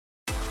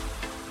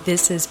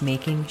This is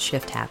Making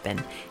Shift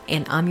Happen,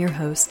 and I'm your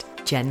host,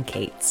 Jen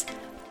Cates.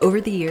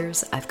 Over the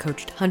years, I've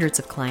coached hundreds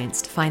of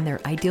clients to find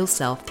their ideal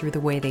self through the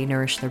way they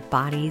nourish their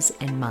bodies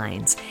and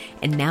minds,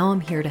 and now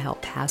I'm here to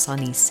help pass on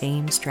these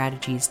same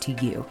strategies to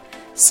you.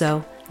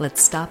 So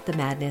let's stop the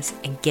madness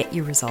and get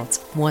your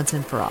results once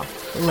and for all.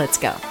 Let's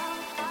go.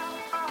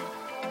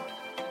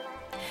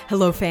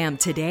 Hello, fam.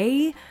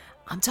 Today,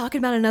 I'm talking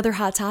about another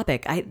hot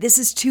topic. This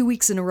is 2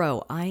 weeks in a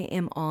row. I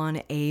am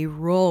on a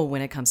roll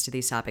when it comes to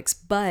these topics,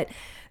 but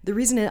the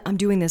reason I'm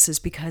doing this is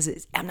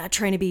because I'm not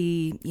trying to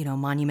be,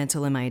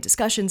 monumental in my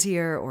discussions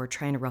here or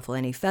trying to ruffle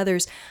any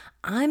feathers.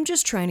 I'm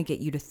just trying to get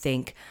you to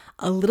think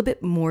a little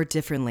bit more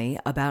differently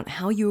about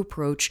how you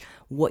approach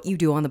what you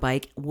do on the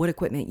bike, what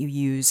equipment you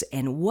use,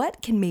 and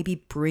what can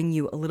maybe bring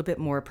you a little bit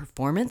more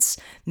performance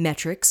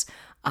metrics,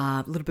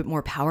 a little bit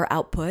more power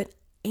output,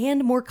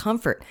 and more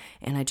comfort.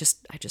 And I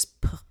just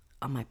put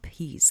on my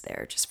P's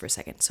there just for a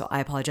second. So I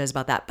apologize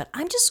about that, but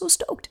I'm just so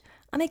stoked.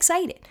 I'm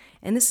excited.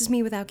 And this is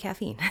me without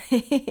caffeine.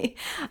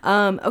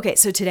 Okay,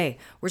 so today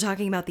we're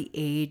talking about the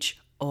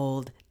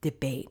age-old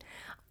debate.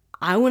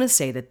 I want to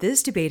say that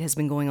this debate has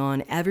been going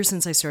on ever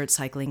since I started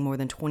cycling more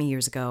than 20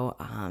 years ago.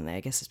 I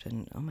guess it's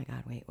been,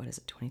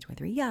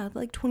 2023? Yeah,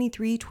 like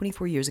 23,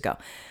 24 years ago.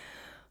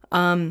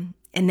 And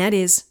that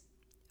is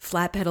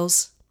flat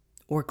pedals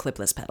or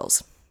clipless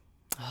pedals.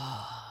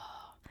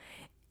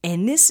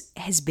 And this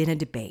has been a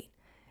debate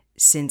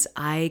since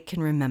I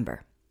can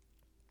remember,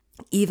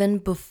 even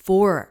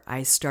before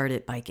I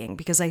started biking,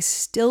 because I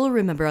still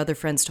remember other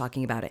friends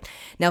talking about it.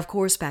 Now, of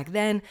course, back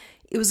then,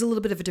 it was a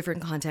little bit of a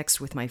different context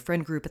with my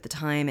friend group at the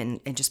time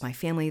and just my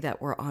family that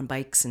were on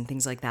bikes and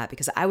things like that,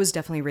 because I was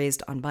definitely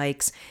raised on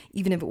bikes,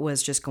 even if it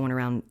was just going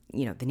around,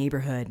 the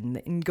neighborhood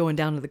and going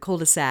down to the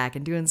cul-de-sac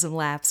and doing some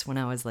laps when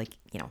I was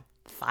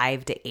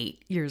 5 to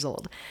 8 years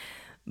old.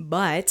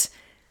 But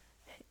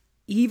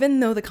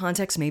even though the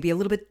context may be a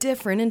little bit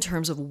different in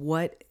terms of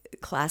what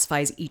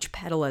classifies each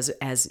pedal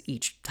as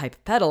each type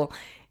of pedal,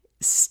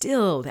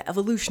 still the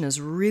evolution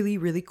is really,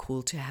 really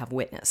cool to have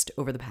witnessed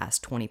over the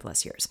past 20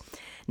 plus years.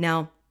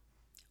 Now,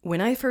 when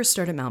I first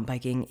started mountain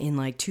biking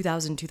in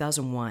 2000,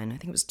 2001, I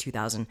think it was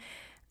 2000,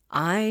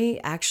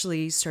 I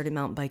actually started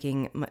mountain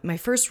biking. My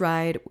first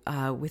ride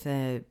with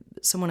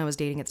someone I was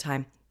dating at the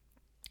time,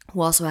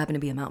 who also happened to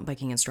be a mountain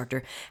biking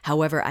instructor.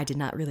 However, I did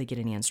not really get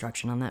any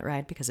instruction on that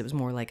ride because it was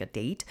more like a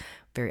date,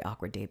 very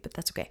awkward date, but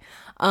that's okay.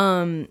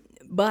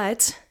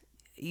 But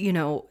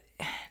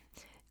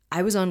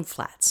I was on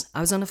flats.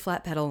 I was on a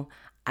flat pedal.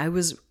 I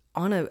was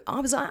on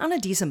a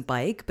decent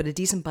bike, but a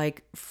decent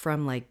bike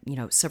from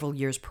several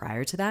years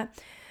prior to that.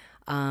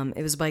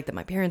 It was a bike that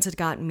my parents had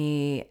gotten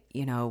me,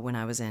 when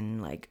I was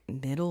in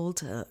middle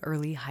to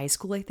early high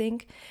school, I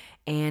think.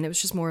 And it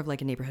was just more of a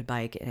neighborhood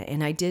bike.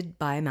 And I did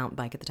buy a mountain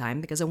bike at the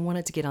time because I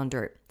wanted to get on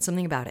dirt.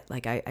 Something about it.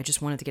 I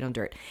just wanted to get on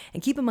dirt.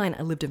 And keep in mind,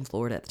 I lived in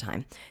Florida at the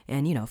time.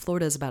 And,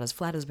 Florida is about as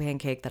flat as a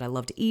pancake that I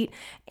love to eat.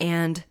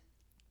 And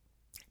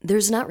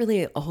there's not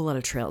really a whole lot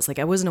of trails.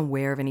 I wasn't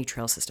aware of any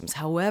trail systems.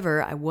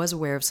 However, I was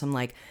aware of some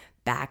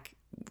back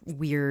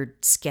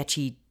weird,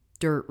 sketchy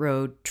dirt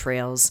road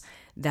trails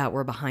that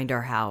were behind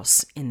our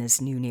house in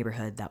this new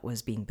neighborhood that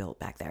was being built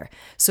back there.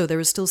 So there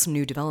was still some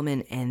new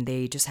development and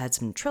they just had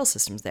some trail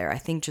systems there. I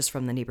think just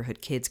from the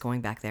neighborhood kids going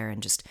back there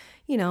and just,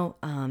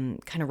 kind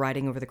of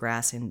riding over the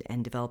grass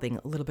and developing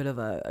a little bit of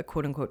a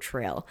quote unquote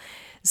trail.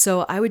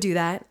 So I would do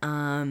that.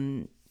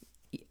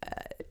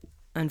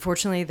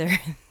 Unfortunately,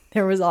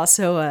 there was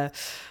also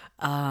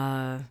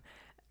I'm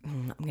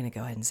going to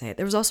go ahead and say it.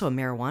 There was also a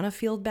marijuana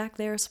field back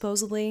there,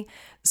 supposedly.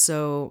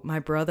 So my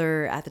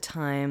brother at the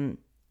time,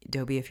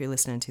 Dobie, if you're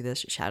listening to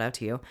this, shout out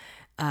to you.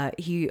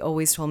 He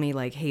always told me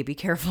hey, be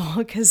careful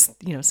because,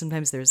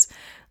 sometimes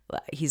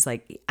he's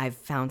I've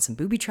found some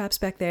booby traps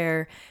back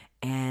there.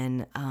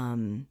 And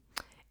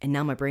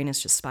now my brain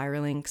is just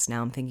spiraling because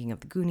now I'm thinking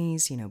of the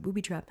Goonies,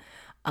 booby trap.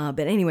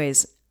 But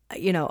anyways,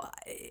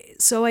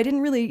 so I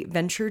didn't really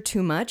venture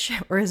too much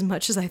or as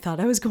much as I thought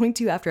I was going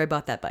to after I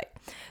bought that bike.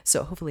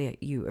 So hopefully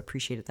you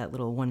appreciated that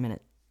little 1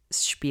 minute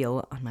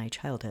spiel on my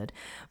childhood.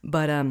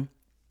 But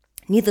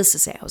needless to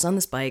say, I was on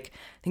this bike.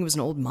 I think it was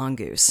an old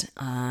Mongoose.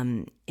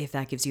 If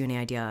that gives you any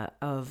idea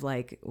of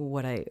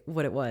what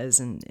it was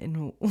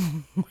and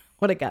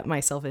what I got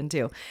myself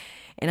into.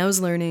 And I was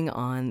learning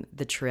on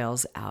the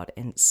trails out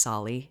in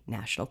Solly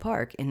National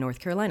Park in North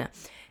Carolina.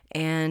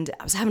 And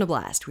I was having a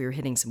blast. We were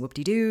hitting some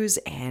whoop-de-doos,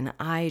 and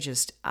I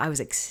was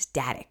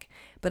ecstatic.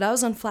 But I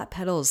was on flat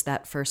pedals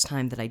that first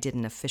time that I did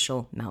an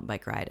official mountain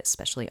bike ride,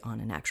 especially on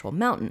an actual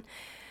mountain.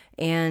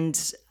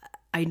 And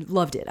I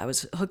loved it. I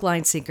was hook,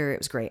 line, sinker. It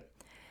was great.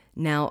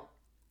 Now,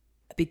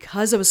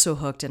 because I was so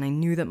hooked and I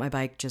knew that my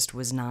bike just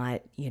was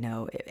not,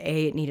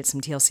 A, it needed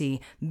some TLC,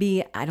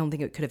 B, I don't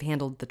think it could have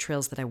handled the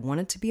trails that I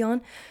wanted to be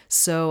on.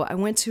 So I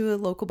went to a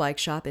local bike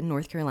shop in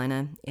North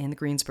Carolina in the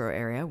Greensboro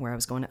area where I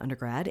was going to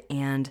undergrad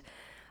and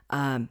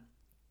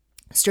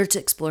started to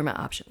explore my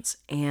options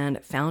and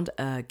found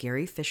a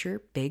Gary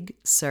Fisher Big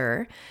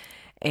Sur.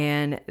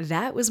 And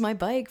that was my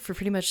bike for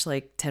pretty much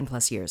 10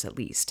 plus years at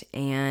least.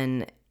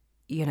 And,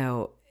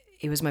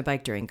 It was my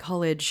bike during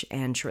college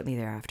and shortly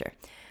thereafter.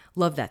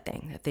 Loved that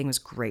thing. That thing was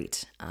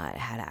great. It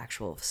had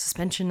actual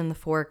suspension in the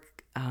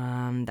fork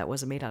that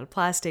wasn't made out of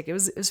plastic. It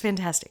was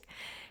fantastic.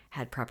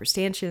 Had proper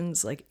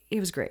stanchions. Like, it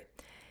was great.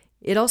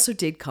 It also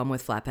did come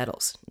with flat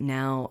pedals.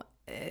 Now,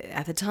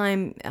 at the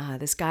time,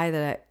 this guy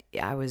that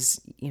I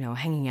was,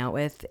 hanging out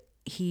with,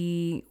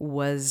 he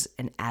was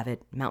an avid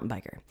mountain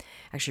biker,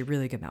 actually a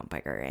really good mountain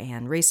biker,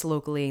 and raced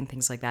locally and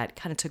things like that.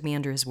 Kind of took me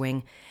under his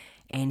wing,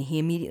 and he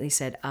immediately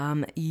said,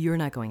 you're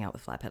not going out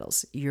with flat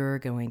pedals. You're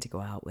going to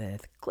go out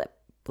with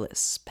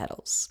clipless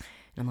pedals.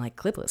 And I'm like,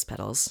 clipless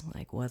pedals?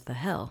 Like, what the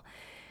hell?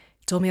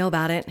 He told me all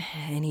about it,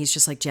 and he's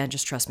just like, Jen,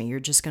 just trust me.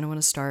 You're just going to want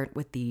to start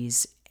with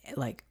these,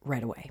 like,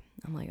 right away.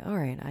 I'm like, all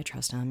right, I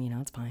trust him.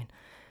 It's fine.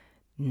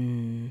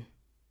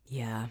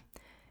 Yeah.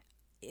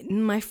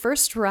 My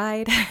first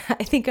ride,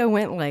 I think I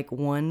went like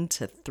 1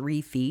 to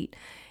 3 feet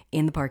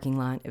in the parking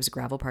lot. It was a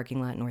gravel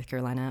parking lot in North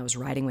Carolina. I was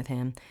riding with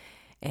him,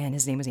 and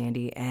his name was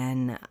Andy.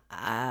 And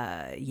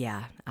I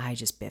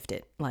just biffed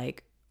it,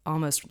 like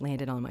almost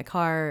landed on my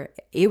car.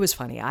 It was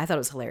funny. I thought it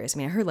was hilarious. I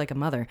mean, I heard like a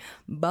mother,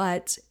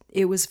 but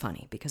it was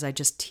funny because I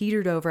just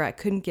teetered over. I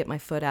couldn't get my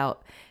foot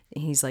out.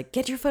 And he's like,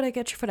 get your foot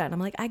out. And I'm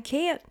like, I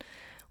can't.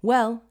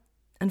 Well,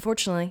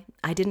 unfortunately,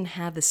 I didn't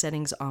have the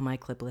settings on my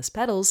clipless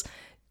pedals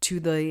to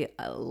the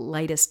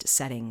lightest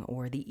setting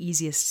or the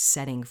easiest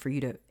setting for you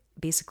to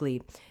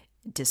basically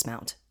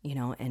dismount,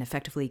 and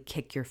effectively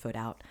kick your foot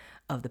out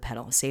of the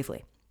pedal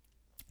safely.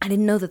 I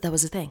didn't know that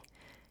was a thing.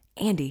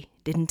 Andy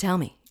didn't tell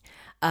me.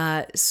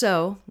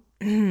 So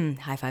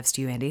high fives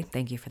to you, Andy.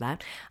 Thank you for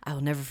that. I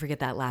will never forget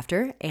that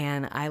laughter.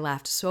 And I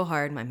laughed so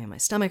hard, I made my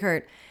stomach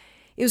hurt.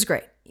 It was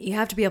great. You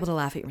have to be able to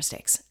laugh at your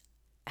mistakes.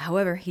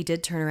 However, he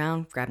did turn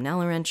around, grab an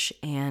Allen wrench,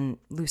 and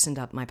loosened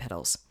up my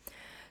pedals.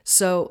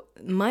 So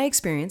my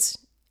experience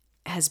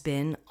has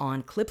been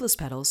on clipless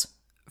pedals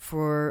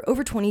for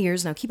over 20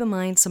 years. Now, keep in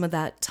mind, some of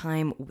that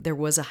time there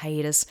was a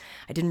hiatus.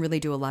 I didn't really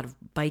do a lot of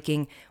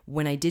biking.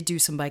 When I did do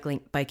some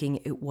biking,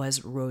 it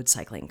was road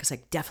cycling, because I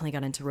definitely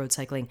got into road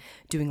cycling,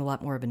 doing a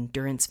lot more of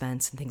endurance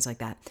events and things like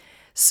that.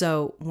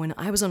 So when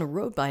I was on a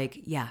road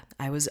bike,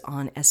 I was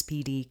on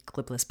SPD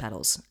clipless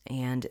pedals.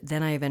 And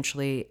then I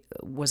eventually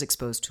was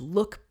exposed to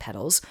Look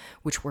pedals,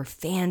 which were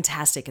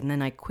fantastic. And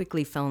then I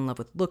quickly fell in love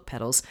with Look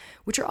pedals,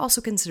 which are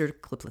also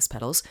considered clipless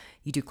pedals.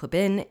 You do clip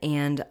in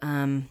and,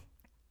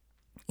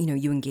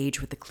 you engage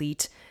with the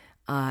cleat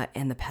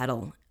and the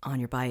pedal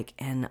on your bike.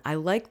 And I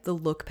like the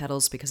Look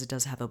pedals because it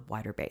does have a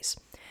wider base.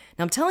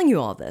 Now, I'm telling you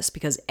all this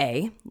because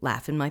A,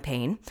 laugh in my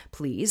pain,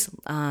 please.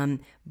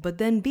 But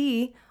then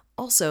B,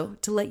 also,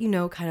 to let you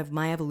know kind of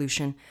my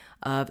evolution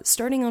of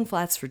starting on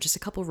flats for just a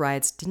couple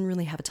rides, didn't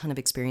really have a ton of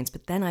experience,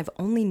 but then I've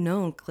only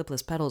known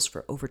clipless pedals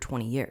for over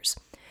 20 years.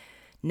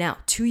 Now,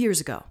 2 years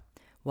ago,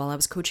 while I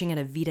was coaching at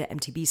a Vita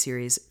MTB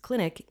series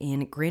clinic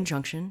in Grand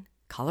Junction,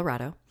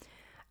 Colorado,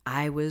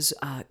 I was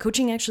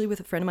coaching actually with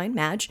a friend of mine,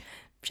 Madge.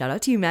 Shout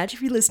out to you, Madge,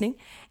 if you're listening.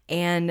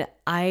 And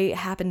I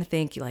happened to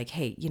think like,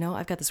 hey,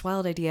 I've got this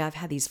wild idea. I've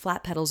had these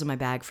flat pedals in my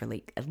bag for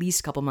like at least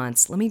a couple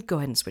months. Let me go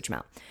ahead and switch them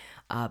out.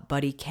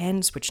 Buddy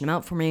Ken switched them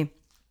out for me.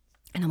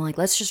 And I'm like,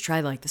 let's just try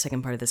like the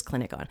second part of this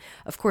clinic on.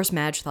 Of course,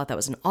 Madge thought that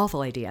was an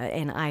awful idea,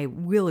 and I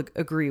will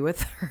agree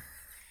with her.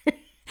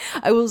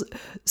 I will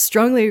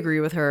strongly agree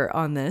with her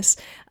on this.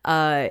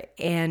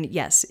 And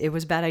yes, it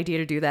was a bad idea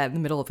to do that in the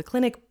middle of the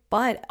clinic,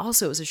 but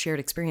also it was a shared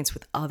experience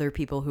with other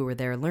people who were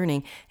there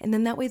learning. And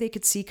then that way they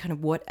could see kind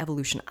of what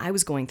evolution I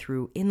was going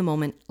through in the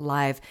moment,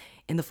 live,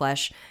 in the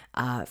flesh.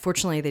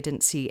 Fortunately, they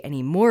didn't see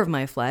any more of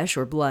my flesh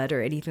or blood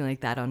or anything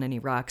like that on any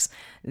rocks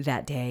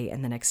that day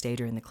and the next day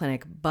during the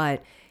clinic,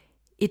 but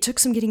it took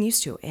some getting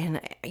used to. And,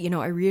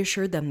 I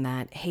reassured them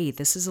that, hey,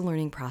 this is a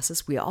learning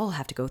process. We all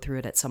have to go through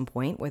it at some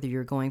point, whether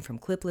you're going from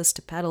clipless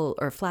to pedal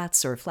or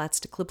flats to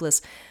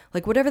clipless,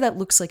 like whatever that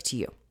looks like to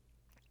you.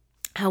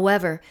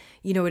 However,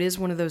 it is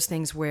one of those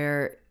things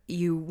where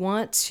you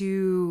want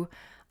to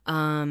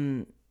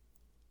do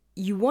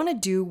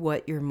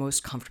what you're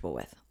most comfortable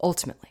with,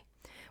 ultimately,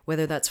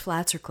 whether that's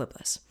flats or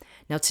clipless.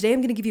 Now, today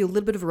I'm going to give you a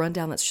little bit of a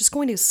rundown that's just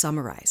going to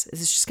summarize.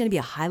 This is just going to be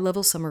a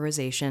high-level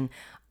summarization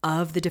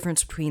of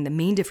the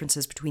main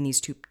differences between these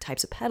two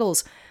types of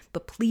pedals,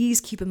 but please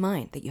keep in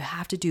mind that you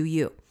have to do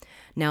you.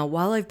 Now,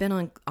 while I've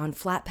been on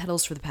flat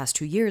pedals for the past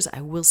 2 years,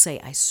 I will say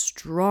I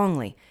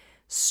strongly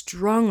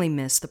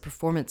miss the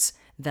performance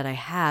that I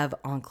have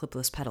on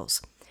clipless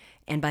pedals.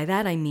 And by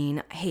that I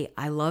mean, hey,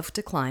 I love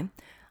to climb,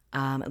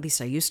 at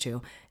least I used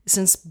to.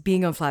 Since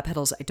being on flat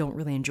pedals, I don't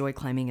really enjoy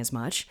climbing as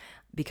much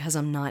because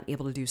I'm not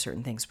able to do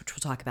certain things, which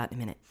we'll talk about in a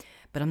minute.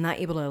 But I'm not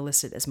able to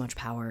elicit as much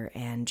power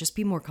and just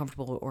be more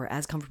comfortable or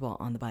as comfortable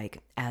on the bike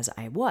as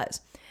I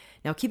was.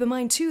 Now, keep in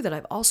mind, too, that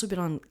I've also been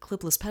on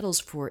clipless pedals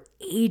for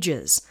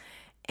ages.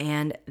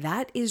 And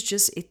that is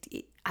just,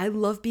 I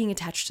love being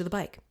attached to the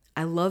bike.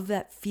 I love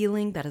that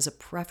feeling. That is a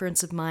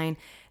preference of mine.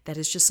 That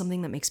is just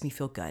something that makes me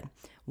feel good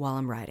while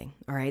I'm riding.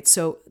 All right.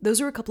 So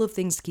those are a couple of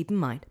things to keep in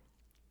mind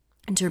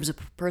in terms of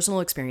personal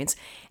experience.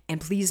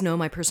 And please know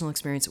my personal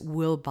experience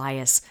will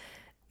bias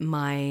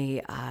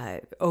my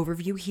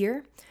overview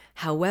here.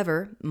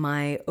 However,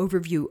 my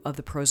overview of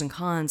the pros and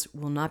cons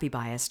will not be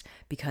biased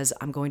because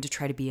I'm going to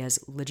try to be as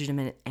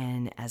legitimate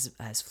and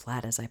as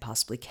flat as I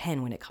possibly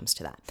can when it comes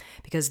to that.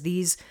 Because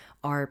these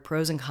are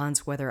pros and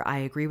cons whether I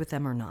agree with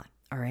them or not.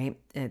 All right.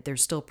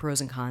 There's still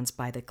pros and cons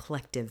by the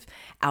collective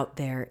out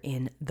there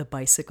in the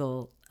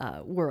bicycle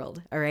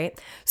world. All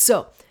right.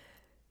 So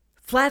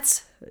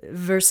flats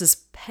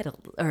versus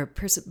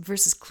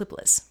versus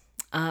clipless.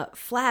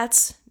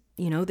 Flats,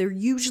 they're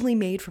usually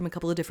made from a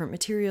couple of different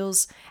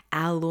materials,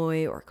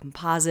 alloy or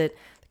composite.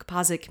 The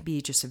composite can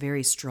be just a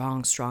very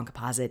strong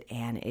composite,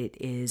 and it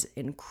is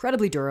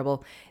incredibly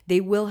durable. They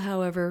will,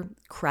 however,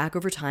 crack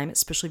over time,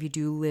 especially if you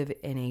do live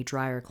in a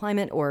drier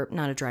climate, or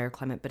not a drier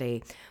climate, but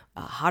a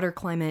hotter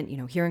climate,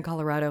 here in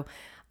Colorado.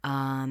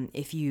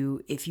 If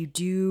you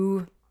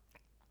do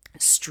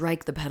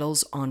strike the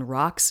pedals on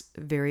rocks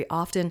very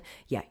often,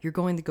 you're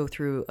going to go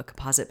through a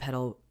composite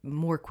pedal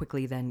more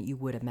quickly than you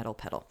would a metal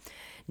pedal.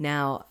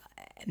 Now,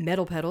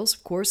 metal pedals,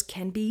 of course,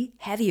 can be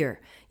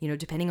heavier,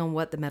 depending on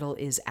what the metal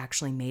is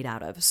actually made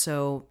out of.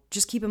 So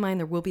just keep in mind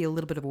there will be a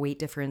little bit of a weight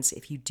difference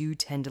if you do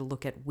tend to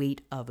look at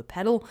weight of a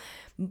pedal.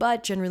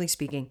 But generally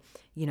speaking,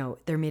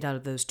 they're made out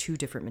of those two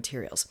different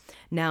materials.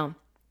 Now,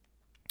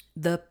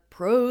 the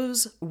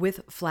pros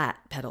with flat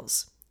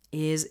pedals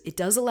is it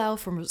does allow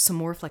for some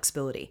more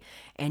flexibility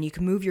and you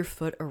can move your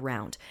foot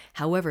around.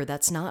 However,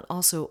 that's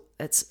also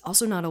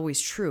not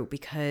always true,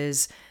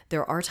 because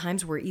there are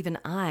times where even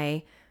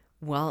I,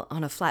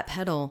 on a flat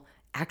pedal,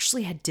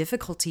 actually had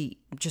difficulty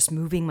just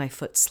moving my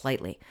foot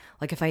slightly.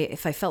 Like if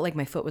I felt like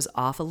my foot was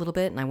off a little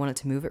bit and I wanted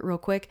to move it real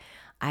quick,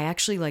 I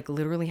actually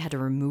literally had to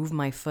remove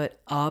my foot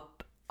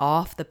up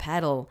off the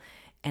pedal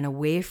and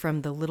away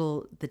from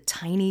the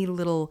tiny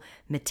little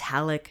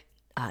metallic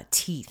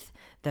teeth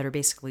that are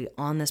basically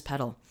on this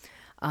pedal.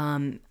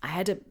 I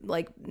had to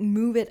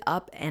move it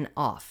up and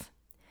off.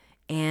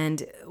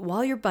 And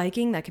while you're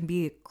biking, that can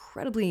be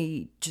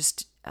incredibly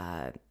just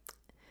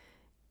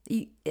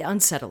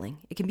unsettling.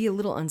 It can be a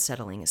little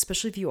unsettling,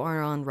 especially if you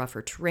are on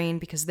rougher terrain,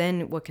 because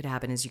then what could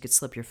happen is you could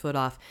slip your foot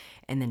off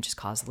and then just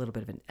cause a little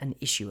bit of an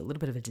issue, a little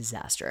bit of a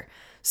disaster.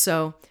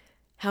 So,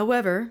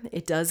 however,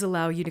 it does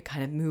allow you to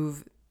kind of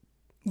move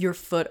your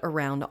foot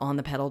around on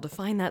the pedal to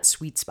find that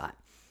sweet spot.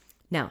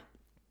 Now,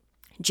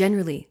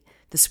 generally,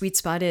 the sweet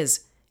spot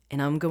is,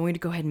 and I'm going to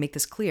go ahead and make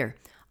this clear,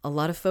 a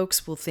lot of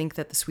folks will think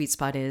that the sweet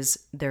spot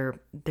is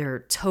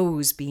their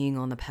toes being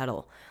on the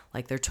pedal,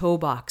 like their toe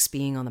box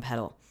being on the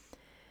pedal.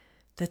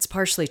 That's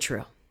partially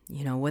true.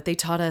 What they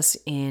taught us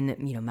in,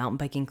 mountain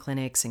biking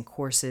clinics and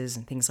courses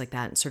and things like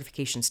that, and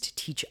certifications to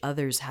teach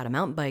others how to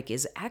mountain bike,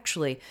 is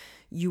actually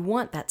you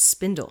want that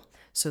spindle.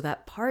 So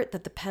that part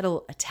that the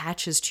pedal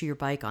attaches to your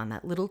bike on,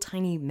 that little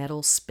tiny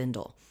metal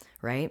spindle,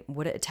 right?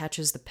 What it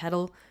attaches the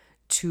pedal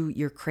to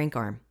your crank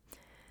arm.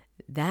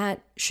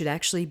 That should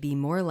actually be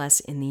more or less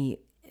in the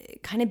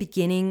kind of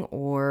beginning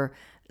or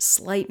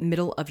slight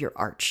middle of your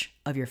arch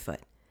of your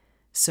foot.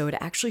 So it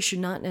actually should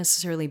not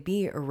necessarily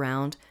be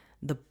around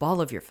the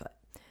ball of your foot.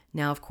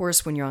 Now, of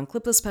course, when you're on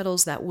clipless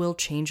pedals, that will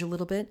change a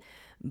little bit,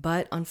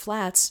 but on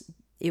flats,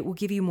 it will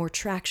give you more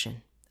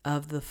traction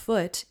of the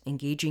foot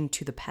engaging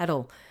to the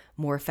pedal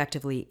more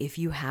effectively if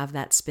you have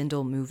that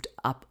spindle moved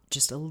up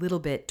just a little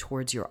bit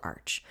towards your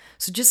arch.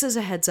 So just as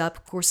a heads up,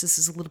 of course, this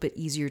is a little bit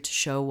easier to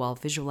show while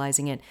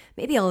visualizing it.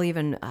 Maybe I'll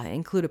even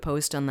include a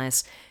post on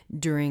this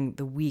during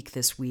the week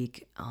this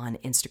week on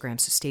Instagram,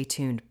 so stay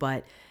tuned.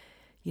 But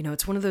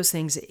it's one of those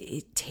things,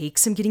 it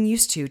takes some getting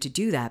used to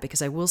do that,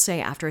 because I will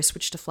say after I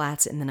switched to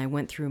flats and then I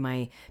went through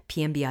my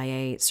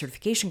PMBIA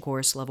certification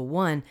course, level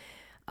 1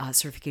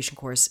 certification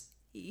course,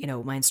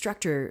 my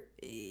instructor,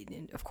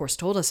 of course,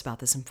 told us about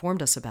this,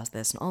 informed us about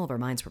this, and all of our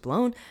minds were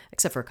blown,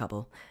 except for a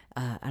couple.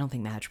 I don't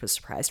think Madge was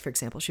surprised, for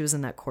example. She was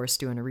in that course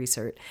doing a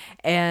recert,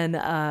 and,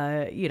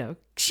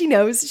 she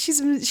knows,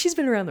 she's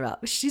been around the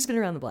route. She's been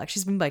around the block.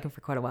 She's been biking for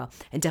quite a while,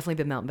 and definitely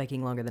been mountain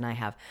biking longer than I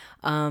have.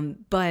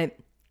 But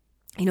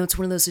it's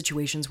one of those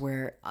situations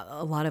where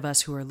a lot of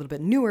us who are a little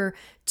bit newer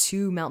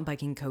to mountain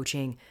biking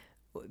coaching,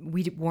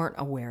 we weren't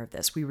aware of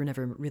this. We were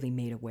never really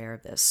made aware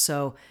of this.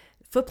 So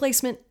foot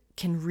placement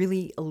can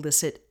really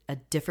elicit a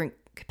different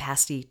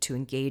capacity to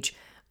engage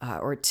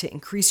or to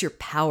increase your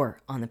power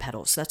on the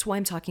pedals. So that's why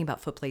I'm talking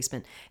about foot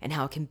placement and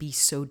how it can be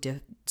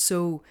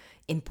so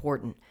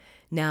important.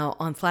 Now,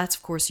 on flats,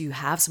 of course, you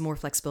have some more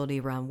flexibility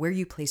around where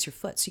you place your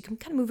foot, so you can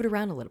kind of move it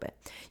around a little bit.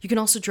 You can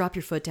also drop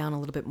your foot down a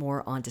little bit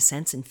more on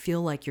descents and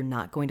feel like you're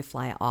not going to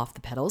fly off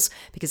the pedals,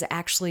 because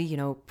actually,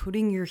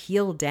 putting your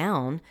heel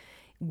down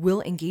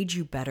will engage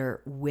you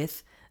better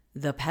with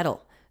the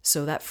pedal.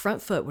 So that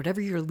front foot, whatever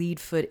your lead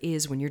foot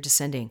is when you're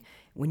descending,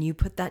 when you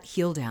put that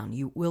heel down,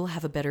 you will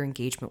have a better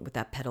engagement with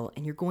that pedal,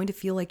 and you're going to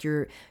feel like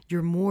you're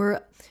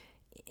more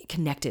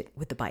connected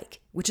with the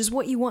bike, which is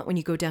what you want when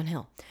you go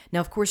downhill. Now,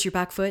 of course, your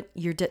back foot,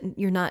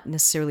 you're not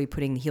necessarily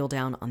putting the heel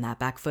down on that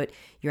back foot.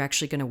 You're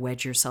actually going to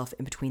wedge yourself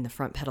in between the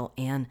front pedal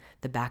and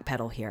the back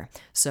pedal here.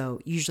 So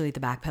usually the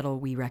back pedal,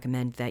 we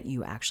recommend that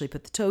you actually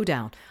put the toe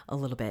down a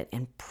little bit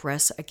and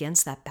press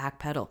against that back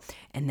pedal.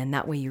 And then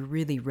that way you're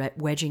really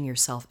wedging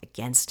yourself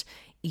against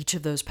each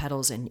of those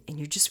pedals, and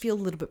you just feel a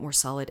little bit more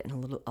solid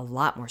and a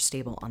lot more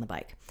stable on the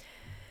bike.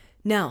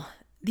 Now,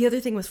 the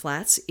other thing with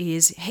flats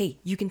is, hey,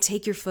 you can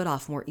take your foot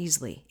off more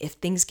easily if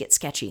things get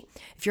sketchy.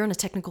 If you're on a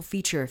technical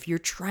feature, if you're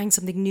trying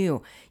something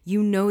new,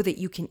 you know that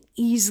you can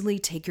easily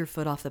take your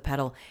foot off the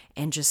pedal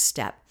and just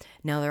step.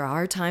 Now, there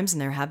are times,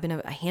 and there have been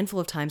a handful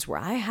of times where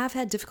I have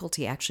had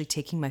difficulty actually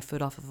taking my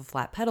foot off of a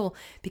flat pedal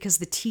because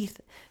the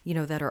teeth,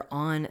 that are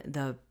on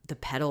the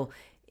pedal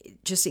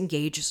just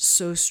engage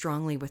so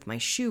strongly with my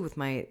shoe, with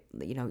my,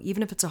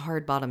 even if it's a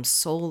hard bottom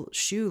sole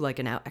shoe, like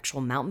an actual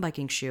mountain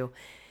biking shoe,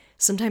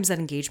 sometimes that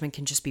engagement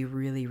can just be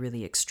really,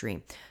 really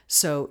extreme.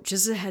 So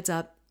just as a heads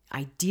up,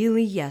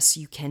 ideally, yes,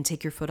 you can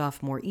take your foot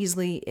off more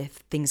easily if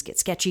things get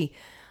sketchy,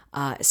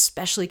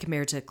 especially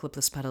compared to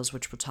clipless pedals,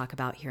 which we'll talk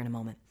about here in a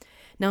moment.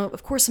 Now,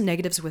 of course, some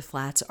negatives with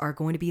flats are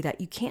going to be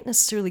that you can't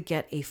necessarily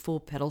get a full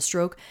pedal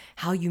stroke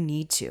how you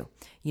need to.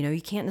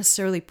 You can't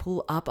necessarily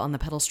pull up on the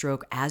pedal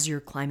stroke as you're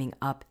climbing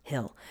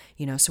uphill.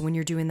 So when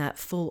you're doing that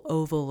full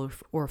oval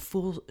or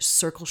full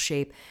circle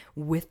shape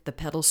with the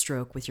pedal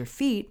stroke with your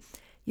feet,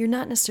 you're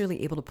not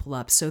necessarily able to pull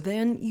up. So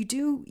then you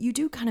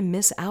do kind of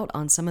miss out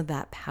on some of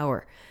that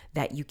power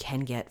that you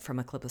can get from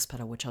a clipless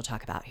pedal, which I'll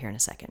talk about here in a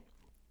second.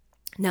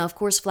 Now, of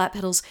course, flat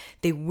pedals,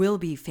 they will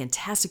be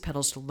fantastic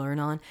pedals to learn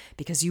on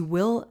because you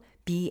will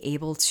be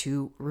able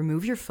to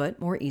remove your foot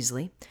more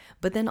easily,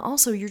 but then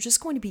also you're just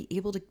going to be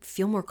able to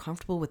feel more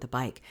comfortable with the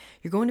bike.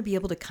 You're going to be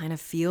able to kind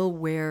of feel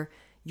where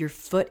your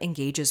foot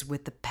engages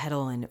with the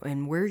pedal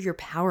and where your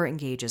power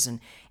engages,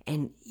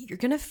 and you're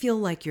going to feel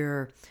like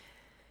you're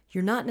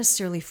not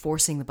necessarily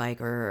forcing the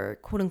bike or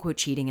quote unquote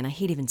cheating. And I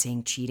hate even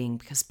saying cheating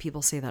because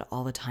people say that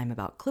all the time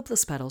about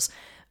clipless pedals,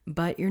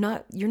 but you're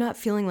not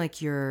feeling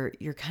like you're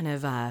kind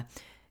of, let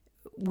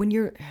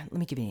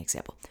me give you an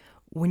example.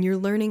 When you're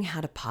learning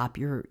how to pop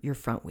your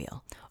front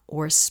wheel,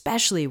 or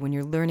especially when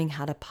you're learning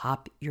how to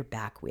pop your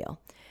back wheel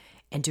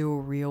and do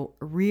a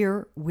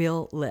rear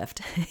wheel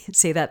lift,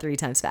 say that 3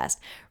 times fast,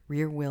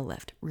 rear wheel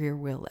lift, rear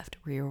wheel lift,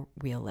 rear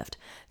wheel lift.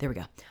 There we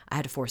go. I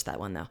had to force that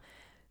one though.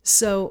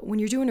 So when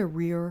you're doing a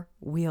rear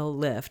wheel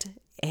lift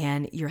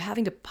and you're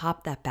having to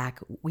pop that back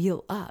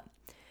wheel up,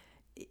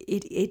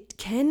 it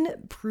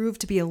can prove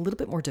to be a little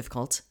bit more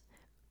difficult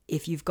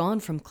if you've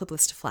gone from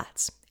clipless to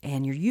flats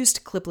and you're used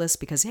to clipless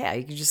because, yeah,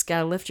 you just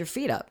got to lift your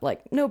feet up.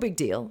 Like, no big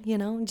deal, you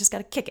just got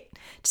to kick it.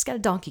 Just got to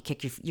donkey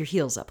kick your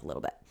heels up a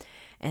little bit.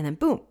 And then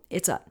boom,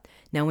 it's up.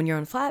 Now, when you're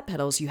on flat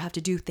pedals, you have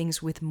to do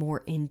things with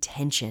more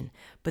intention,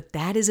 but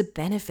that is a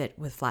benefit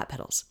with flat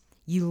pedals.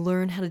 You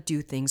learn how to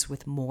do things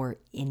with more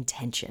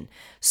intention.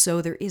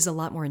 So there is a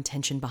lot more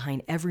intention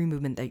behind every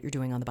movement that you're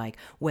doing on the bike,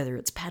 whether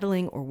it's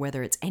pedaling or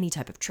whether it's any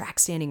type of track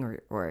standing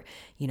or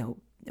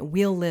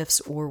wheel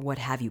lifts or what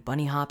have you,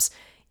 bunny hops.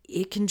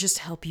 It can just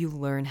help you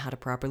learn how to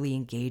properly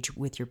engage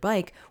with your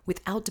bike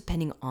without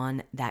depending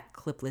on that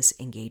clipless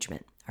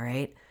engagement. All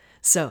right.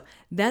 So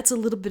that's a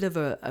little bit of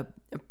a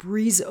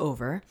breeze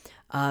over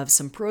of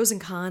some pros and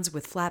cons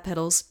with flat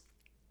pedals.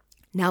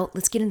 Now,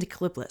 let's get into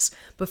clipless.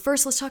 But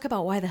first, let's talk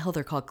about why the hell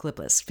they're called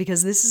clipless,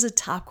 because this is a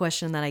top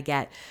question that I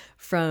get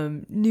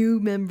from new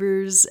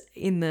members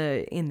in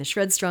the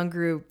Shred Strong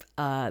group.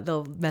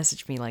 They'll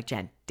message me like,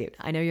 Jen, dude,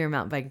 I know you're a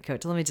mountain biking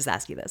coach. Let me just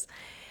ask you this.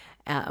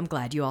 I'm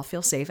glad you all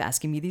feel safe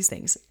asking me these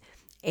things.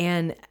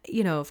 And,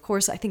 of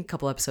course, I think a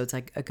couple episodes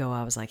ago,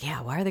 I was like,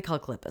 yeah, why are they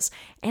called clipless?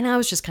 And I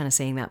was just kind of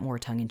saying that more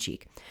tongue in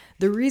cheek.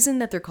 The reason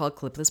that they're called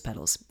clipless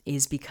pedals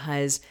is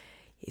because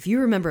if you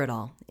remember at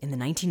all, in the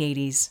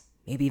 1980s,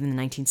 maybe even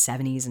the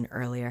 1970s and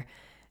earlier,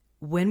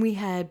 when we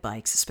had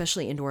bikes,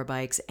 especially indoor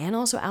bikes and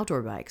also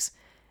outdoor bikes,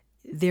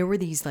 there were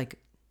these like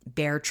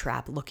bear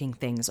trap looking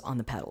things on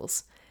the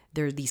pedals.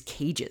 There are these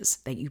cages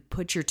that you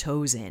put your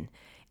toes in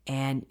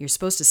and you're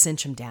supposed to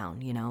cinch them down,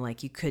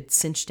 like you could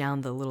cinch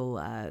down the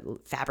little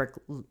fabric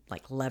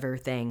like lever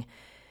thing.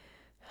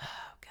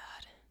 Oh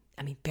God.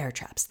 I mean, bear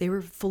traps. They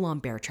were full on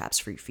bear traps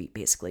for your feet,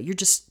 basically. You're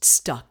just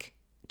stuck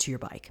to your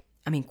bike.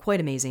 I mean, quite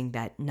amazing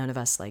that none of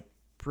us like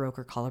broke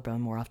our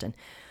collarbone more often,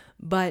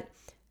 but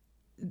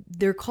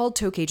they're called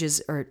toe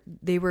cages, or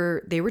they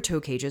were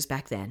toe cages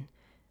back then,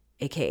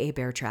 aka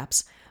bear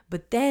traps.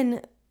 But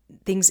then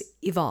things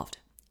evolved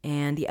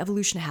and the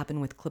evolution happened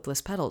with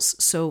clipless pedals.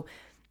 So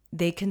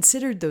they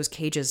considered those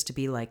cages to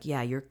be like,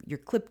 yeah, you're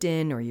clipped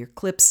in or your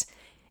clips.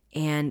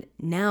 And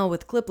now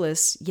with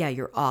clipless, yeah,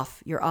 you're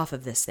off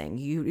of this thing.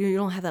 You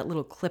don't have that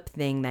little clip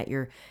thing that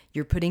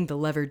you're putting the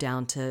lever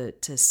down to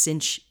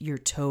cinch your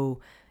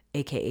toe,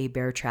 aka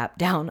bear trap,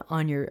 down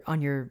on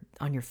your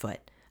foot.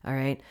 All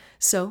right.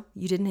 So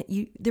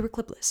they were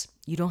clipless.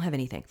 You don't have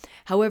anything.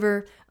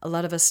 However, a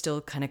lot of us still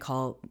kind of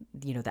call,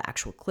 the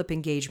actual clip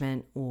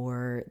engagement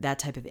or that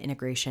type of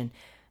integration,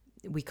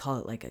 we call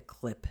it like a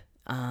clip.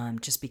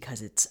 Just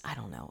because I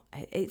don't know,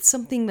 it's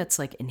something that's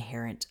like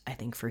inherent, I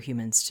think, for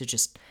humans to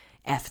just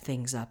F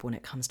things up when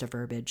it comes to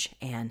verbiage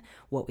and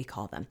what we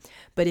call them.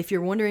 But if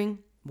you're wondering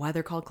why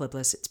they're called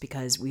clipless, it's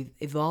because we've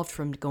evolved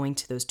from going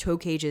to those toe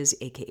cages,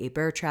 aka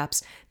bear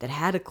traps, that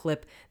had a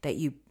clip that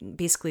you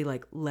basically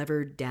like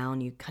levered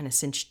down, you kind of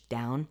cinched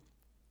down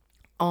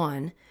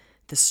on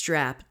the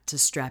strap to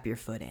strap your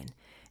foot in.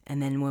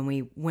 And then when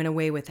we went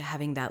away with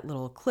having that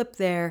little clip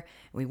there,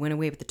 we went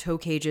away with the toe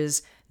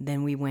cages,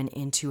 then we went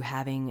into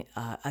having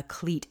a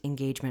cleat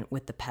engagement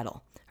with the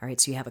pedal. All right,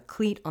 so you have a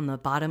cleat on the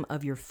bottom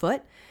of your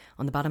foot,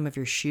 on the bottom of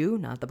your shoe,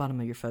 not the bottom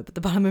of your foot, but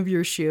the bottom of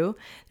your shoe.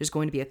 There's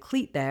going to be a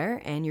cleat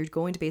there, and you're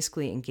going to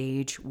basically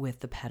engage with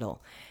the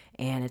pedal.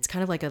 And it's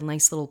kind of like a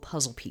nice little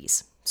puzzle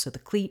piece. So the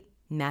cleat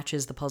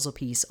matches the puzzle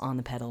piece on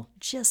the pedal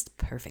just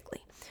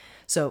perfectly.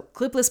 So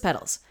clipless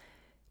pedals.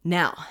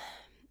 Now,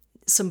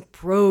 some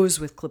pros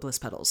with clipless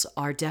pedals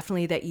are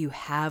definitely that you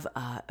have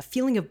a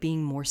feeling of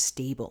being more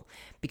stable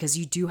because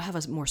you do have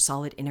a more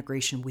solid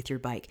integration with your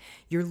bike.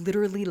 You're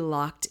literally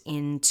locked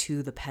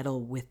into the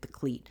pedal with the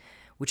cleat,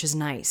 which is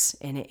nice.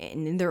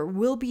 And there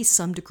will be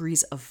some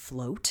degrees of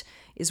float,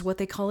 is what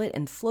they call it.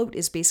 And float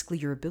is basically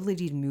your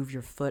ability to move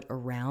your foot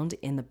around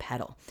in the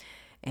pedal.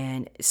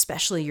 And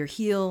especially your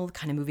heel,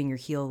 kind of moving your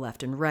heel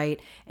left and right,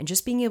 and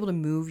just being able to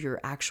move your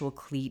actual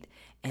cleat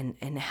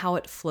and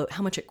how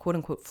much it quote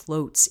unquote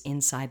floats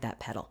inside that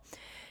pedal.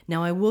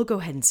 Now, I will go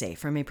ahead and say,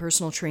 from a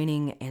personal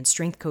training and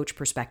strength coach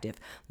perspective,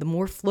 the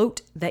more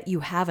float that you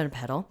have in a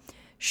pedal,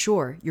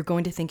 sure, you're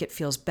going to think it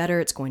feels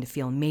better, it's going to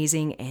feel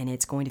amazing, and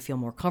it's going to feel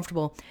more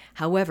comfortable.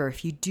 However,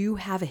 if you do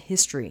have a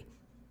history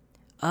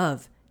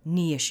of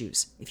knee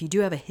issues, if you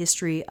do have a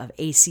history of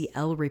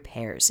ACL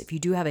repairs, if you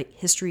do have a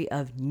history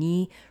of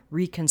knee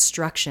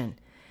reconstruction,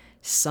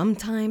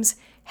 sometimes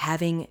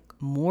having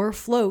more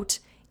float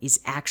is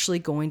actually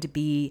going to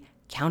be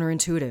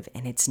counterintuitive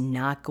and it's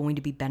not going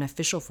to be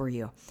beneficial for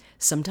you.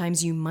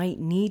 Sometimes you might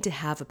need to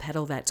have a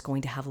pedal that's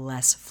going to have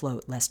less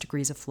float, less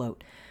degrees of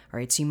float. All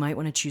right, so you might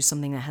want to choose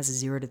something that has a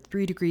 0 to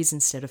 3 degrees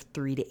instead of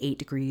 3 to 8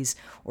 degrees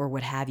or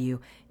what have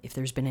you. If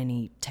there's been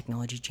any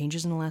technology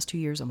changes in the last 2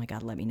 years, oh my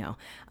God, let me know.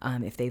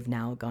 If they've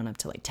now gone up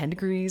to like 10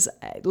 degrees,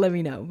 let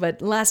me know.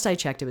 But last I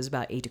checked, it was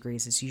about 8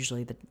 degrees. It's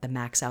usually the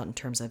max out in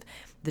terms of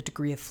the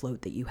degree of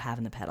float that you have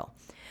in the pedal.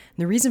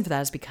 And the reason for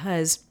that is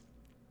because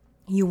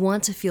you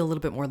want to feel a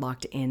little bit more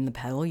locked in the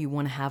pedal. You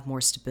want to have more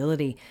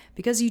stability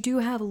because you do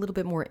have a little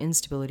bit more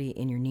instability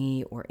in your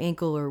knee or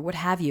ankle or what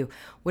have you,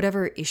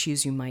 whatever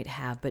issues you might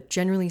have. But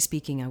generally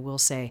speaking, I will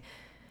say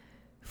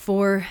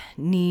for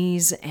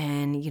knees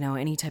and,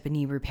 any type of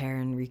knee repair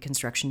and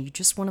reconstruction, you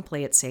just want to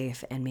play it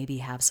safe and maybe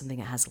have something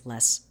that has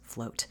less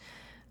float.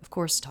 Of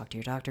course, talk to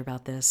your doctor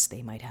about this.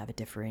 They might have a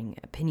differing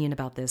opinion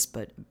about this,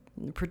 but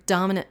the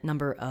predominant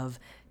number of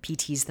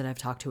PTs that I've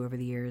talked to over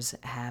the years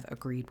have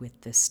agreed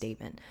with this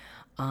statement,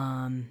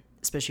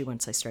 especially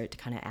once I started to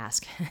kind of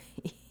ask,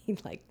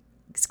 like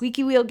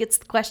squeaky wheel gets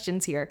the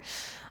questions here.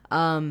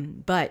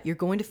 But you're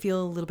going to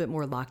feel a little bit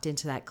more locked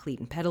into that cleat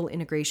and pedal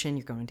integration.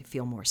 You're going to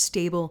feel more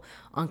stable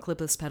on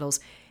clipless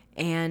pedals,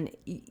 and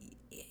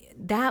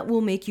that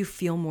will make you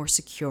feel more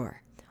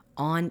secure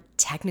on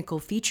technical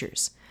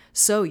features.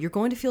 So you're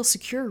going to feel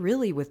secure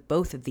really with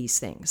both of these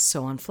things.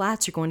 So on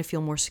flats, you're going to feel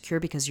more secure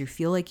because you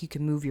feel like you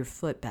can move your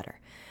foot better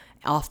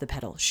off the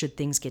pedal should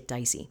things get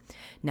dicey.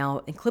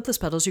 Now in clipless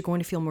pedals, you're going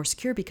to feel more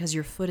secure because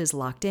your foot is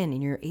locked in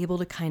and you're able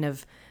to kind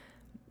of,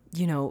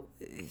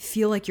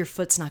 feel like your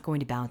foot's not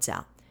going to bounce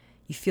out.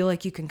 You feel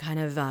like you can kind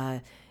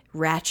of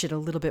ratchet a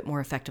little bit more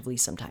effectively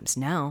sometimes.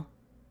 Now,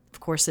 of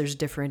course, there's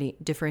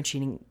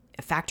differentiating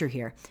a factor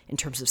here in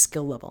terms of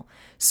skill level.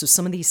 So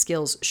some of these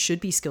skills should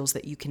be skills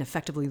that you can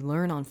effectively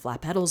learn on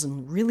flat pedals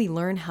and really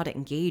learn how to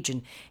engage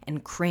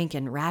and crank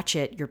and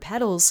ratchet your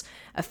pedals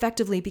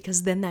effectively,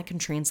 because then that can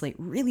translate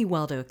really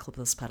well to a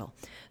clipless pedal.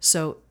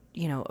 So,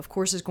 of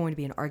course, there's going to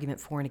be an argument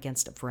for and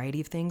against a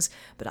variety of things,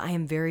 but I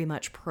am very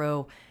much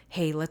pro,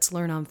 hey, let's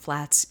learn on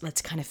flats,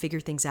 let's kind of figure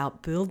things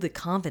out, build the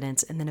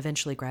confidence, and then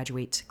eventually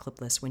graduate to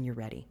clipless when you're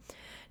ready.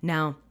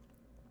 Now,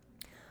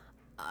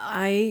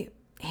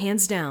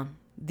 hands down,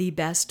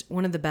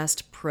 one of the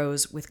best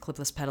pros with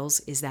clipless pedals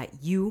is that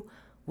you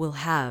will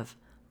have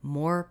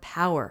more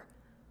power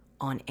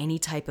on any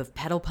type of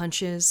pedal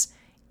punches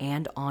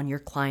and on your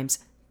climbs,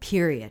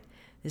 period.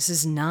 This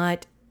is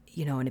not,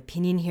 an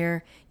opinion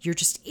here. You're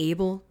just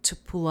able to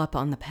pull up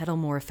on the pedal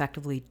more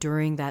effectively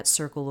during that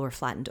circle or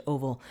flattened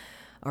oval,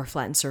 or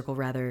flattened circle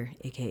rather,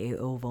 aka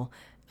oval,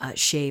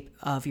 shape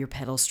of your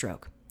pedal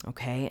stroke.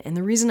 Okay. And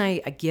the reason I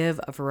give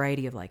a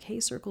variety of like,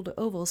 hey, circle to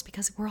oval is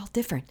because we're all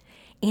different.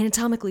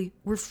 Anatomically,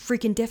 we're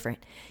freaking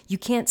different. You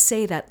can't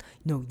say that,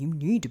 no, you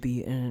need to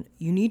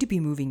be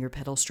moving your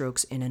pedal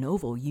strokes in an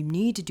oval. You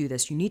need to do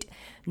this.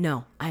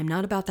 No, I'm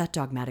not about that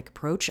dogmatic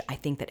approach. I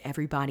think that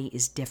everybody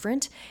is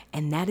different.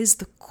 And that is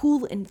the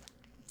cool and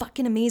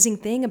fucking amazing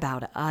thing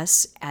about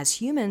us as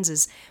humans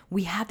is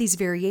we have these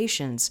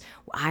variations.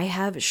 I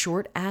have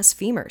short ass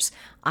femurs.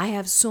 I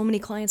have so many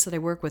clients that I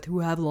work with who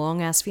have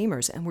long ass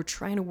femurs, and we're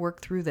trying to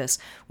work through this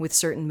with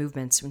certain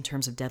movements in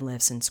terms of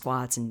deadlifts and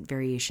squats and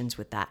variations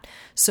with that.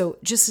 So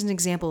just as an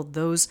example,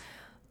 those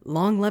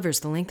long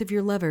levers, the length of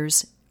your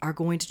levers are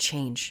going to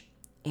change.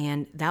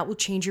 And that will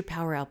change your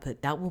power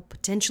output. That will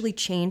potentially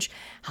change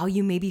how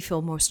you maybe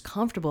feel most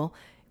comfortable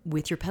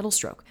with your pedal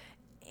stroke.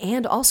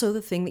 And also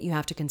the thing that you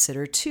have to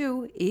consider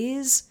too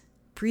is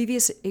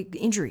previous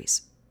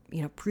injuries.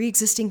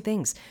 pre-existing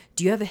things?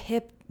 Do you have a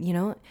hip,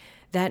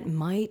 that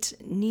might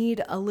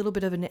need a little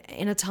bit of an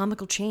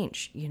anatomical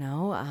change?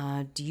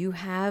 Do you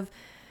have,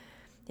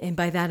 and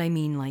by that I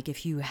mean like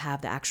if you've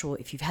had an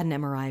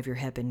MRI of your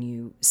hip and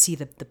you see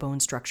that the bone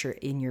structure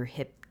in your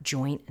hip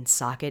joint and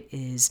socket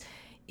is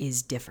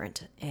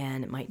different,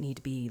 and it might need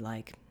to be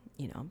like,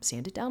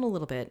 sanded down a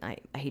little bit. I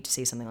hate to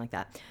say something like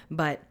that,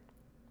 but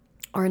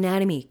our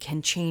anatomy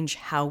can change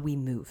how we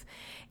move,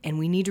 and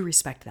we need to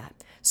respect that.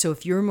 So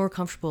if you're more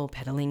comfortable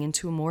pedaling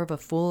into more of a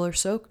fuller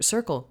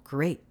circle,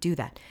 great, do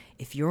that.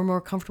 If you're more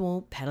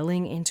comfortable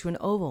pedaling into an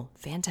oval,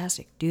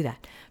 fantastic, do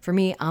that. For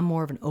me, I'm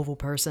more of an oval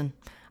person.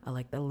 I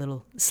like the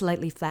little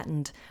slightly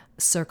flattened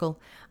circle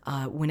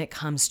when it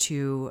comes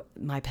to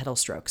my pedal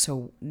stroke.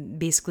 So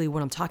basically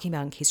what I'm talking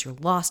about, in case you're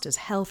lost as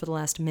hell for the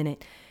last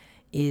minute,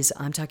 is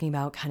I'm talking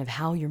about kind of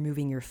how you're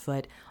moving your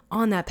foot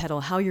on that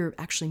pedal, how you're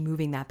actually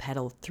moving that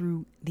pedal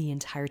through the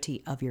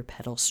entirety of your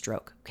pedal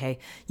stroke, okay?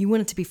 You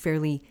want it to be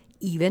fairly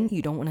even.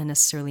 You don't want to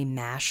necessarily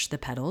mash the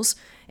pedals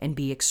and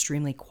be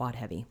extremely quad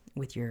heavy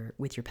with your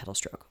pedal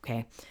stroke,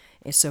 okay?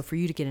 And so for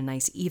you to get a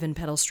nice even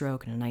pedal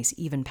stroke and a nice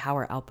even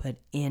power output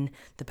in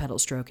the pedal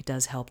stroke, it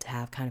does help to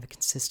have kind of a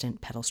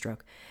consistent pedal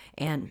stroke.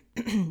 And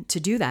to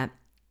do that,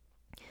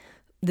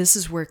 this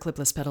is where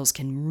clipless pedals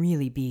can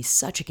really be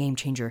such a game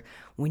changer.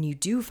 When you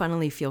do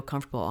finally feel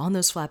comfortable on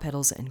those flat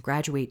pedals and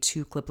graduate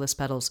to clipless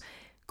pedals,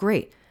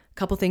 great. A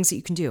couple things that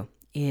you can do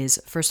is,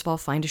 first of all,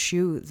 find a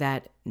shoe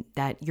that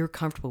you're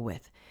comfortable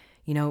with.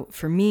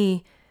 For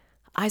me,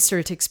 I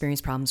started to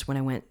experience problems when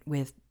I went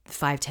with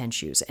 510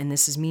 shoes. And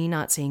this is me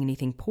not saying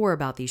anything poor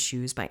about these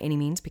shoes by any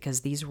means,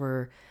 because these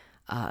were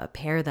a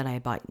pair that I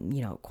bought,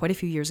 quite a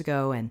few years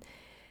ago. And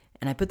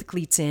I put the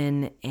cleats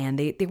in and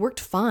they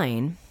worked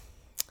fine.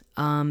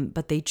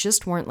 But they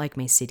just weren't like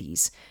my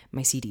CDs,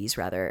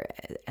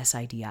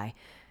 SIDI.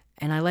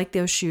 And I like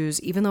those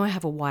shoes, even though I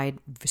have a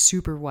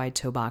super wide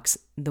toe box.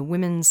 The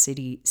women's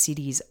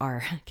CDs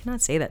are, I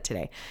cannot say that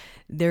today.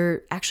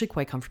 They're actually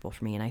quite comfortable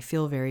for me, and I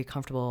feel very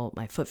comfortable.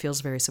 My foot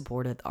feels very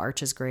supported. The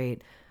arch is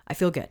great. I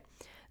feel good.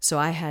 So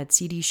I had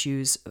CD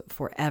shoes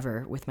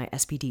forever with my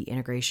SPD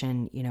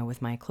integration,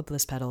 with my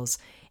clipless pedals,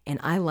 and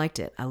I liked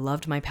it. I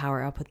loved my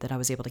power output that I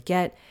was able to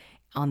get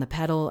on the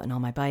pedal and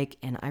on my bike,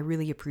 and I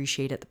really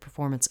appreciated the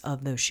performance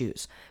of those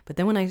shoes. But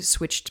then when I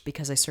switched,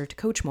 because I started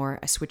to coach more,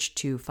 I switched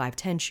to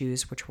 510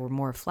 shoes, which were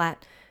more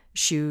flat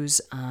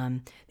shoes.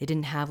 They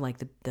didn't have like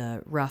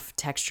the rough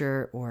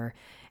texture or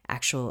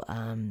actual,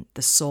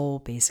 the sole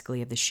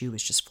basically of the shoe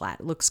was just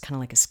flat. It looks kind of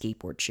like a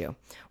skateboard shoe,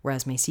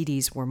 whereas my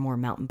CDs were more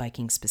mountain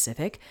biking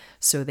specific.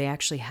 So they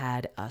actually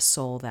had a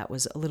sole that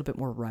was a little bit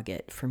more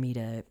rugged for me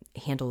to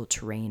handle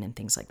terrain and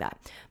things like that.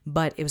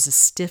 But it was a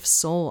stiff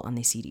sole on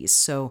the CDs.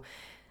 So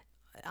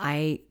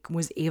I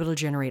was able to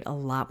generate a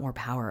lot more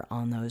power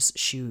on those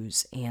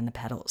shoes and the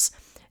pedals.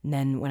 And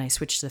then when I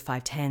switched to the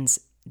 510s,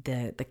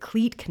 the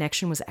cleat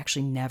connection was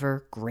actually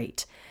never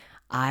great.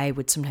 I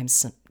would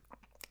sometimes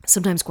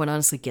quite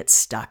honestly get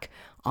stuck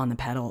on the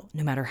pedal,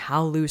 no matter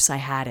how loose I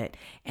had it,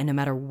 and no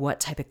matter what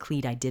type of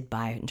cleat I did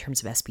buy in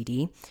terms of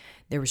SPD,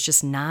 there was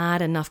just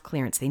not enough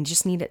clearance. They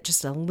just needed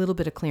just a little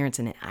bit of clearance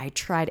in it. I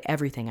tried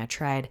everything. I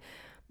tried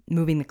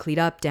moving the cleat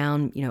up,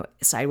 down,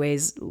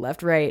 sideways,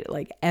 left, right,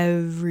 like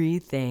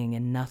everything,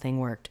 and nothing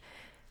worked.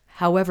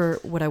 However,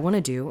 what I want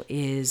to do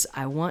is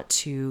I want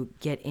to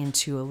get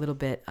into a little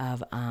bit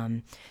of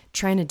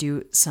trying to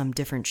do some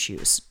different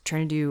shoes,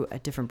 trying to do a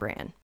different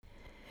brand.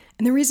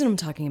 And the reason I'm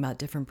talking about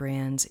different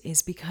brands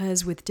is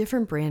because with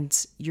different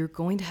brands, you're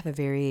going to have a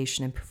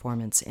variation in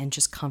performance and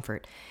just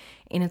comfort.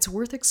 And it's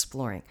worth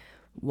exploring.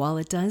 While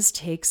it does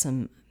take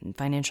some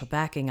financial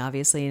backing,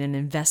 obviously, and an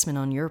investment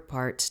on your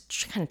part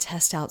to kind of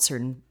test out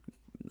certain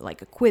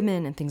like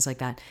equipment and things like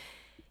that,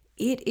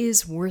 it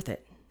is worth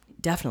it.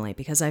 Definitely,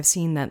 because I've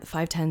seen that the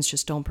 510s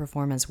just don't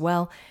perform as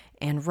well.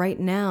 And right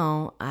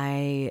now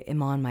I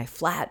am on my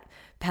flat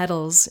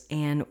pedals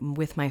and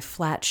with my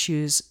flat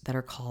shoes that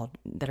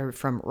are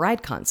from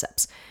Ride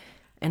Concepts.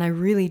 And I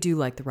really do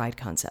like the Ride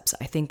Concepts.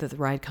 I think that the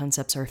Ride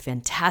Concepts are a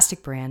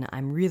fantastic brand.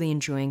 I'm really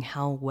enjoying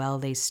how well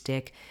they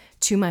stick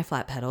to my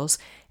flat pedals,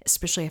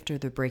 especially after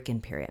the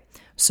break-in period.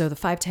 So the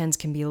 510s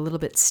can be a little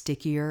bit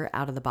stickier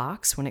out of the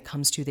box when it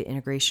comes to the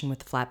integration with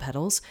the flat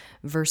pedals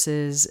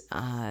versus,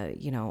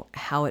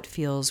 how it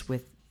feels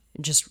with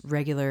just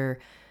regular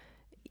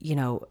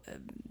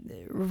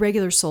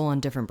sole on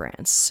different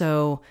brands.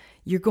 So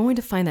you're going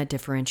to find that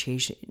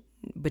differentiation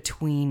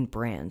between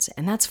brands,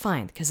 and that's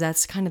fine because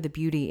that's kind of the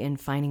beauty in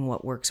finding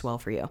what works well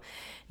for you.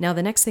 Now,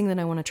 the next thing that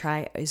I want to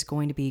try is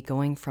going to be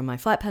going from my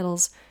flat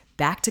pedals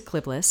back to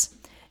clipless,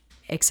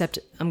 except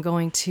I'm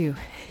going to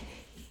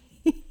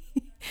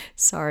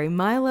sorry,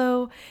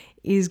 Milo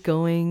is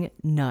going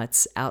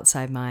nuts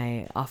outside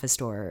my office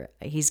door.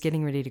 He's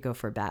getting ready to go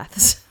for a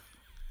bath.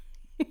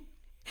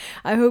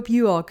 I hope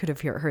you all could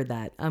have heard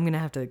that. I'm going to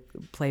have to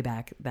play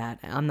back that.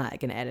 I'm not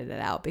going to edit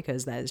it out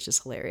because that is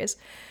just hilarious.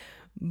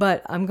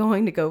 But I'm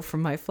going to go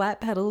from my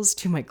flat pedals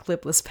to my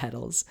clipless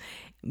pedals.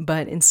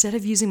 But instead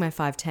of using my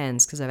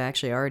 510s, because I've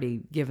actually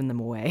already given them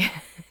away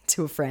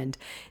to a friend,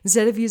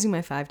 instead of using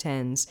my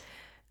 510s,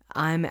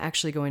 I'm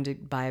actually going to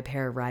buy a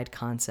pair of Ride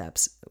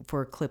Concepts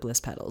for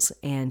clipless pedals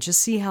and just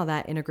see how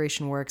that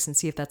integration works and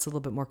see if that's a little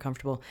bit more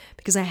comfortable.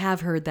 Because I have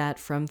heard that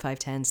from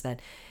 510s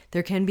that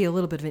there can be a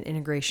little bit of an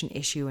integration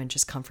issue and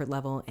just comfort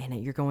level,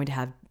 and you're going to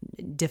have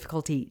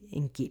difficulty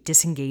in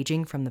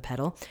disengaging from the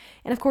pedal.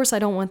 And of course, I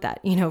don't want that.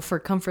 For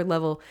comfort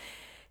level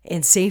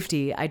and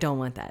safety, I don't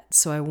want that.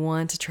 So I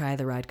want to try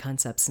the Ride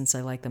Concepts since I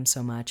like them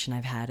so much. And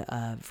I've had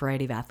a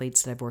variety of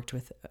athletes that I've worked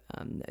with,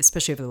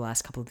 especially over the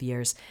last couple of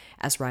years,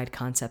 as Ride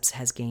Concepts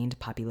has gained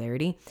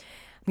popularity.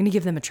 I'm going to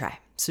give them a try.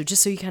 So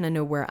just so you kind of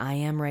know where I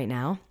am right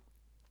now.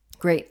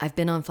 Great. I've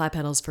been on flat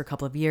pedals for a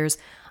couple of years.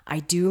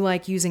 I do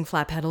like using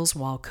flat pedals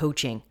while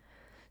coaching.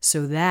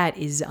 So that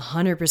is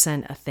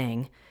 100% a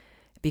thing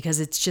because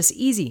it's just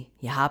easy.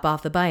 You hop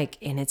off the bike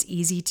and it's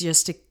easy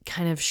just to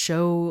kind of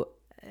show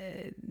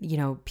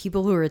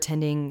people who are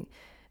attending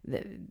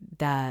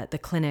the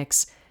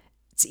clinics,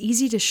 it's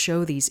easy to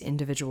show these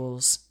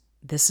individuals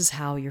this is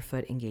how your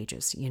foot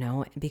engages,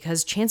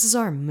 because chances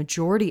are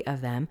majority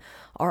of them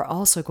are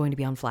also going to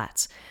be on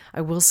flats.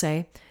 I will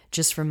say,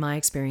 just from my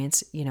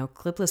experience,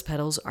 clipless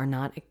pedals are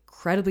not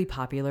incredibly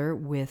popular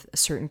with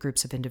certain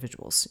groups of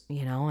individuals,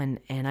 and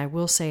I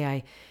will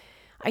say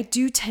I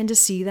do tend to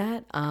see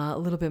that a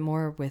little bit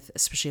more with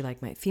especially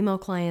like my female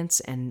clients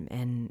and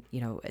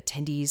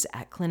attendees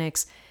at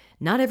clinics.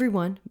 Not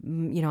everyone,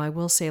 I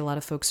will say a lot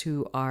of folks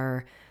who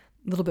are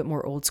a little bit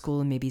more old school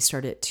and maybe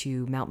started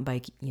to mountain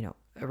bike,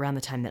 around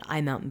the time that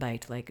I mountain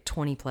biked like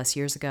 20 plus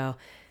years ago,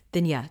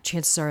 then yeah,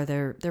 chances are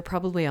they're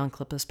probably on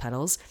clipless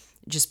pedals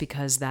just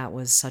because that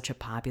was such a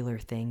popular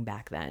thing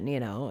back then,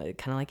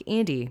 kind of like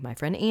Andy, my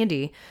friend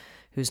Andy,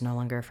 who's no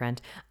longer a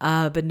friend.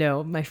 But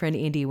no, my friend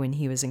Andy, when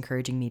he was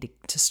encouraging me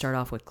to start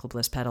off with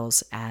clipless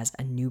pedals as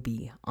a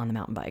newbie on the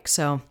mountain bike.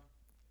 So,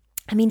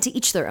 to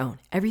each their own.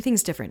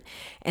 Everything's different.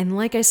 And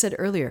like I said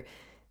earlier,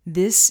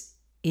 this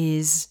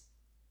is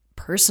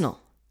personal.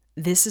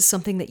 This is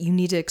something that you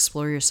need to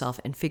explore yourself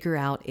and figure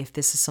out if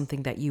this is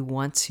something that you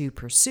want to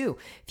pursue.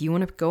 If you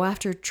want to go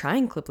after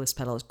trying clipless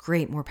pedals,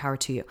 great, more power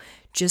to you.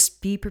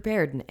 Just be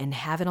prepared and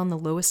have it on the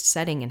lowest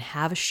setting and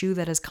have a shoe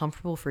that is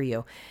comfortable for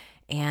you.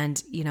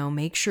 And,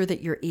 make sure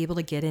that you're able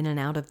to get in and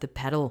out of the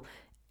pedal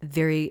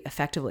very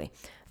effectively.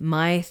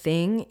 My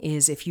thing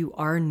is if you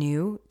are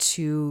new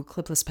to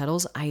clipless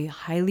pedals, I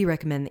highly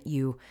recommend that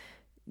you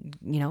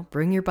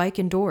bring your bike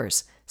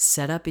indoors,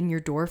 set up in your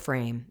door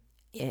frame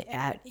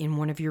in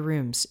one of your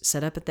rooms,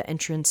 set up at the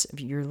entrance of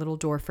your little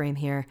door frame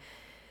here,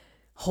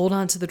 hold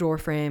on to the door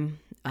frame,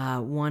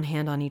 one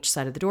hand on each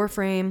side of the door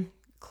frame,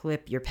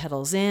 clip your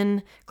pedals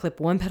in, clip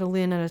one pedal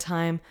in at a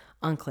time,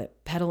 unclip,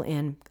 pedal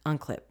in,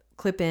 unclip.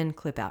 Clip in,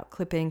 clip out,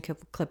 clip in,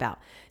 clip out.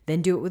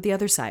 Then do it with the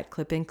other side,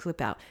 clip in,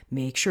 clip out.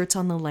 Make sure it's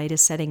on the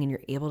lightest setting and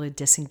you're able to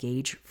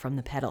disengage from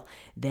the pedal.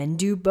 Then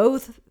do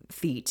both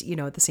feet,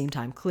 at the same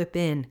time, clip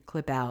in,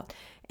 clip out.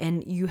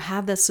 And you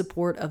have the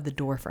support of the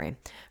door frame.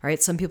 All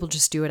right, some people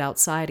just do it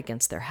outside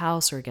against their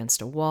house or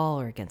against a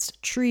wall or against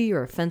a tree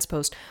or a fence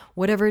post,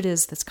 whatever it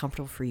is that's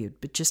comfortable for you.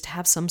 But just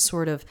have some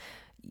sort of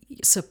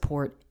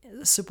support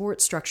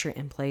structure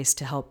in place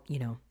to help,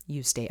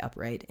 you stay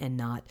upright and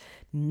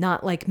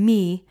not like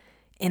me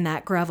in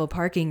that gravel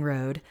parking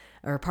road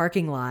or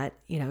parking lot,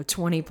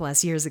 20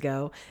 plus years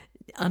ago,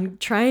 I'm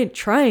trying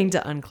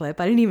to unclip.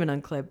 I didn't even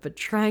unclip, but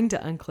trying to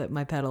unclip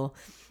my pedal,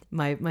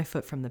 my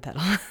foot from the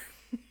pedal.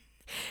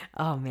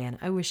 Oh man,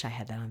 I wish I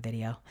had that on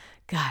video.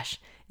 Gosh,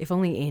 if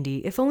only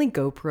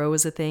GoPro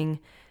was a thing,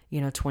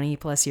 20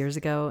 plus years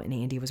ago and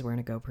Andy was wearing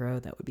a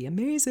GoPro, that would be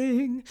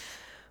amazing.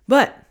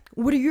 But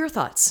what are your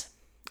thoughts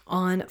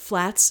on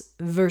flats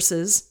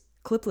versus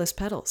clipless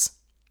pedals?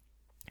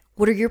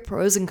 What are your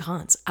pros and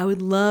cons? I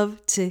would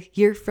love to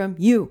hear from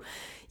you.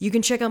 You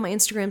can check out my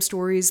Instagram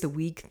stories the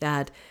week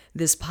that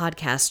this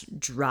podcast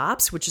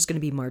drops, which is going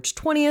to be March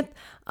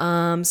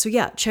 20th. So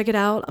yeah, check it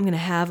out. I'm going to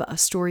have a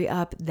story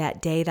up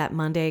that day, that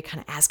Monday,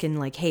 kind of asking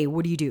like, hey,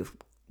 what do you do?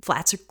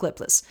 Flats or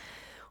clipless?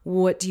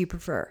 What do you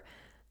prefer?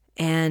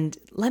 And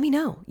let me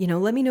know,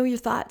 let me know your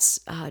thoughts.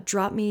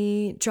 Drop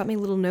me a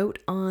little note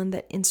on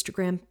the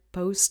Instagram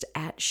post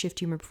at Shift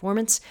Humor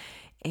Performance.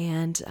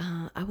 And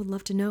I would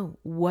love to know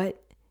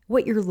what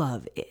your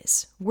love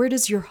is. Where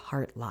does your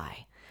heart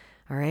lie?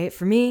 All right.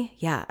 For me,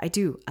 yeah, I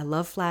do. I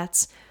love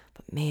flats,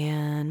 but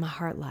man, my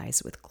heart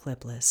lies with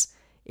clipless.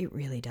 It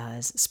really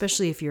does,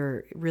 especially if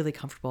you're really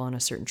comfortable on a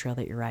certain trail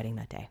that you're riding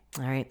that day.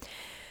 All right.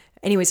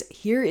 Anyways,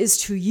 here is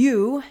to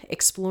you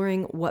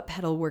exploring what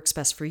pedal works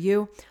best for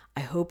you.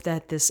 I hope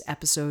that this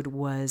episode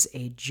was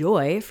a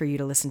joy for you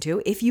to listen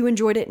to. If you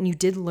enjoyed it and you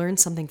did learn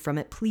something from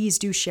it, please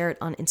do share it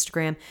on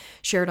Instagram,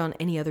 share it on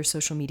any other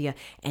social media,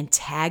 and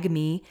tag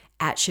me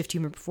at Shift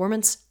Humor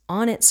Performance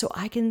on it so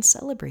I can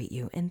celebrate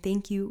you and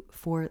thank you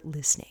for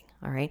listening.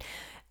 All right.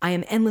 I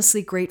am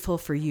endlessly grateful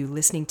for you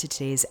listening to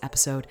today's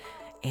episode,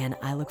 and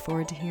I look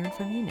forward to hearing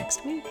from you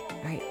next week.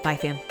 All right. Bye,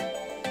 fam.